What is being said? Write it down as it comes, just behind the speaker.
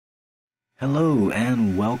Hello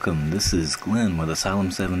and welcome. This is Glenn with Asylum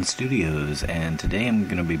 7 Studios, and today I'm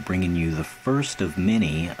going to be bringing you the first of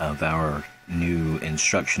many of our new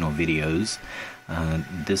instructional videos.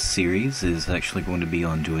 This series is actually going to be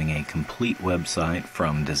on doing a complete website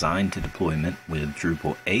from design to deployment with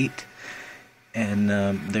Drupal 8. And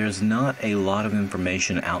there's not a lot of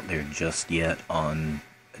information out there just yet on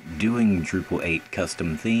doing Drupal 8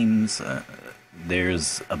 custom themes.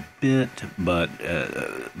 There's a bit, but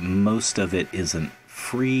most of it isn't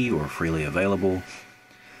free or freely available.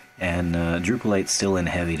 And Drupal 8's still in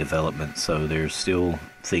heavy development, so there's still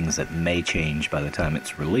things that may change by the time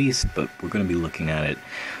it's released, but we're going to be looking at it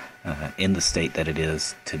in the state that it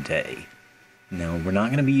is today. Now, we're not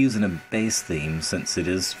going to be using a base theme since it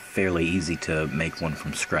is fairly easy to make one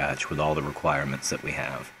from scratch with all the requirements that we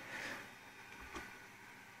have.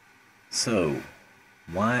 So,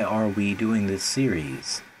 why are we doing this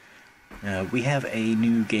series? We have a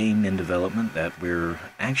new game in development that we're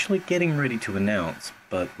actually getting ready to announce,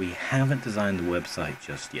 but we haven't designed the website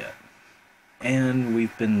just yet. And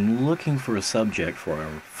we've been looking for a subject for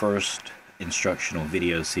our first instructional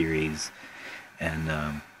video series,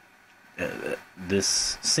 and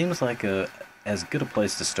this seems like as good a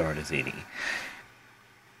place to start as any.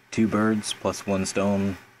 2 birds plus 1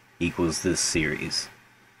 stone equals this series.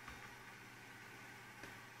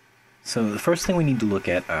 So the first thing we need to look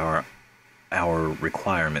at are our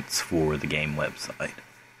requirements for the game website.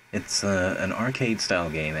 It's an arcade-style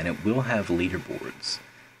game, and it will have leaderboards.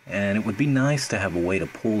 And it would be nice to have a way to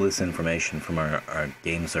pull this information from our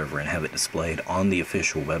game server and have it displayed on the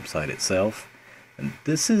official website itself. And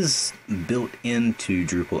this is built into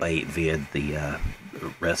Drupal 8 via the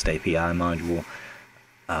REST API module.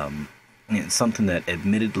 It's something that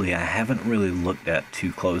admittedly I haven't really looked at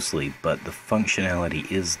too closely, but the functionality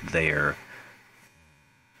is there.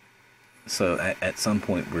 So at some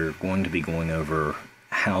point we're going to be going over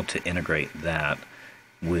how to integrate that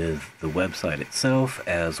with the website itself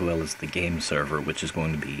as well as the game server, which is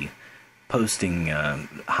going to be posting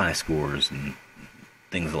high scores and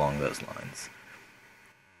things along those lines.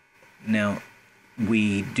 Now,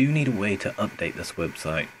 we do need a way to update this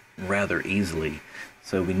website rather easily.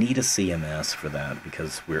 So we need a CMS for that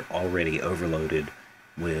because we're already overloaded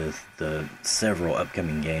with the several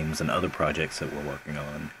upcoming games and other projects that we're working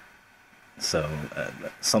on. So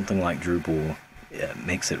something like Drupal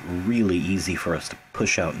makes it really easy for us to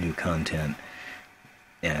push out new content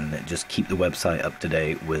and just keep the website up to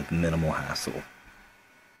date with minimal hassle.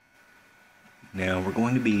 Now we're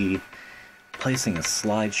going to be placing a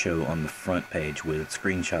slideshow on the front page with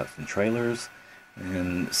screenshots and trailers,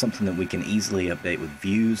 and something that we can easily update with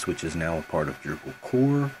views, which is now a part of Drupal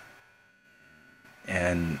core,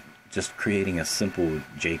 and just creating a simple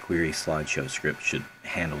jQuery slideshow script should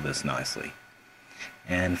handle this nicely.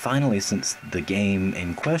 And finally, since the game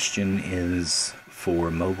in question is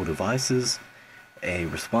for mobile devices, a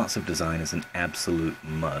responsive design is an absolute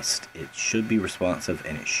must. It should be responsive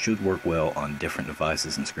and it should work well on different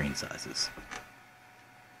devices and screen sizes.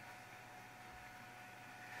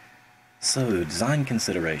 So, design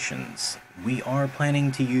considerations. We are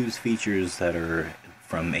planning to use features that are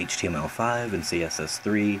from HTML5 and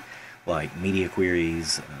CSS3, like media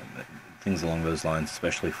queries, things along those lines,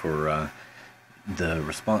 especially for the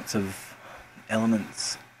responsive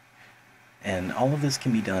elements. And all of this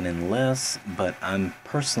can be done in less, but I'm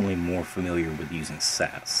personally more familiar with using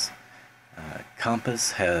Sass.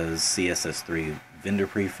 Compass has CSS3 vendor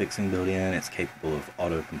prefixing built in. It's capable of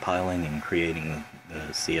auto-compiling, and creating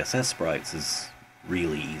the CSS sprites is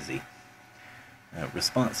really easy.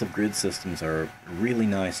 Responsive grid systems are really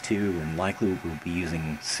nice too, and likely we'll be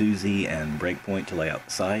using Suzy and Breakpoint to lay out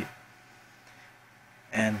the site.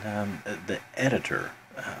 And the editor.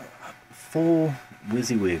 Full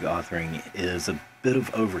WYSIWYG authoring is a bit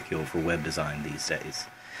of overkill for web design these days,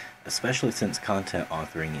 especially since content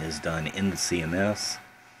authoring is done in the CMS.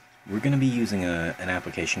 We're going to be using an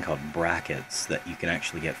application called Brackets that you can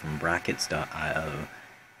actually get from brackets.io,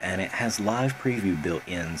 and it has live preview built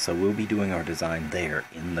in, so we'll be doing our design there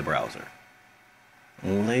in the browser.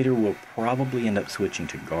 Later we'll probably end up switching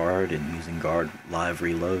to Guard and using Guard Live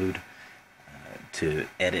Reload to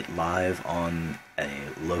edit live on a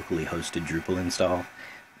locally hosted Drupal install.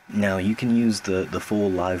 Now, you can use the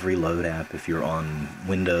full Live Reload app if you're on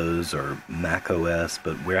Windows or Mac OS,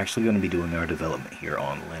 but we're actually going to be doing our development here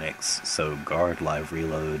on Linux, so Guard Live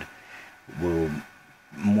Reload will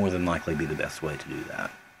more than likely be the best way to do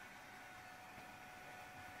that.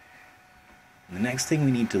 The next thing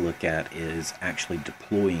we need to look at is actually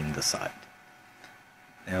deploying the site.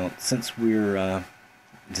 Now, since we're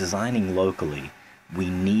designing locally, we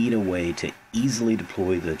need a way to easily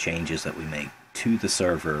deploy the changes that we make to the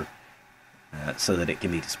server so that it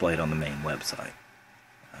can be displayed on the main website.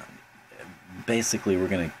 Basically, we're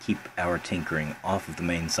going to keep our tinkering off of the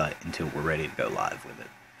main site until we're ready to go live with it.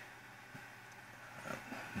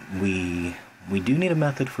 We do need a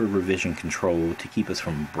method for revision control to keep us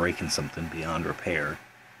from breaking something beyond repair,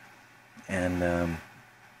 and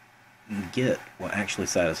Git will actually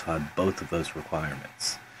satisfy both of those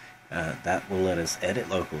requirements. That will let us edit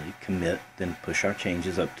locally, commit, then push our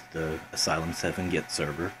changes up to the Asylum 7 Git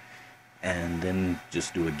server, and then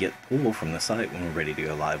just do a git pull from the site when we're ready to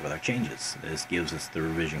go live with our changes. This gives us the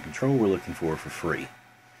revision control we're looking for free.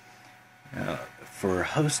 For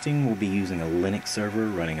hosting, we'll be using a Linux server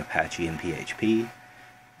running Apache and PHP.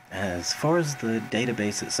 As far as the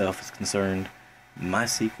database itself is concerned,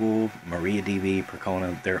 MySQL, MariaDB,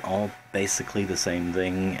 Percona, they're all basically the same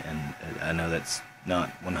thing, and I know that's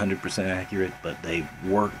not 100% accurate, but they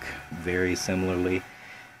work very similarly.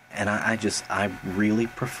 And I really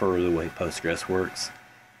prefer the way Postgres works.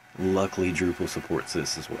 Luckily, Drupal supports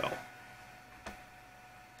this as well.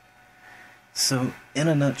 So, in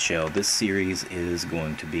a nutshell, this series is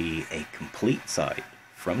going to be a complete site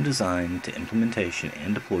from design to implementation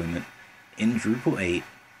and deployment in Drupal 8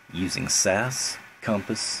 using Sass,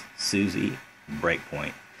 Compass, Suzy,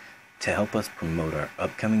 Breakpoint to help us promote our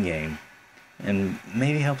upcoming game and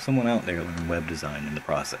maybe help someone out there learn web design in the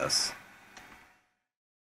process.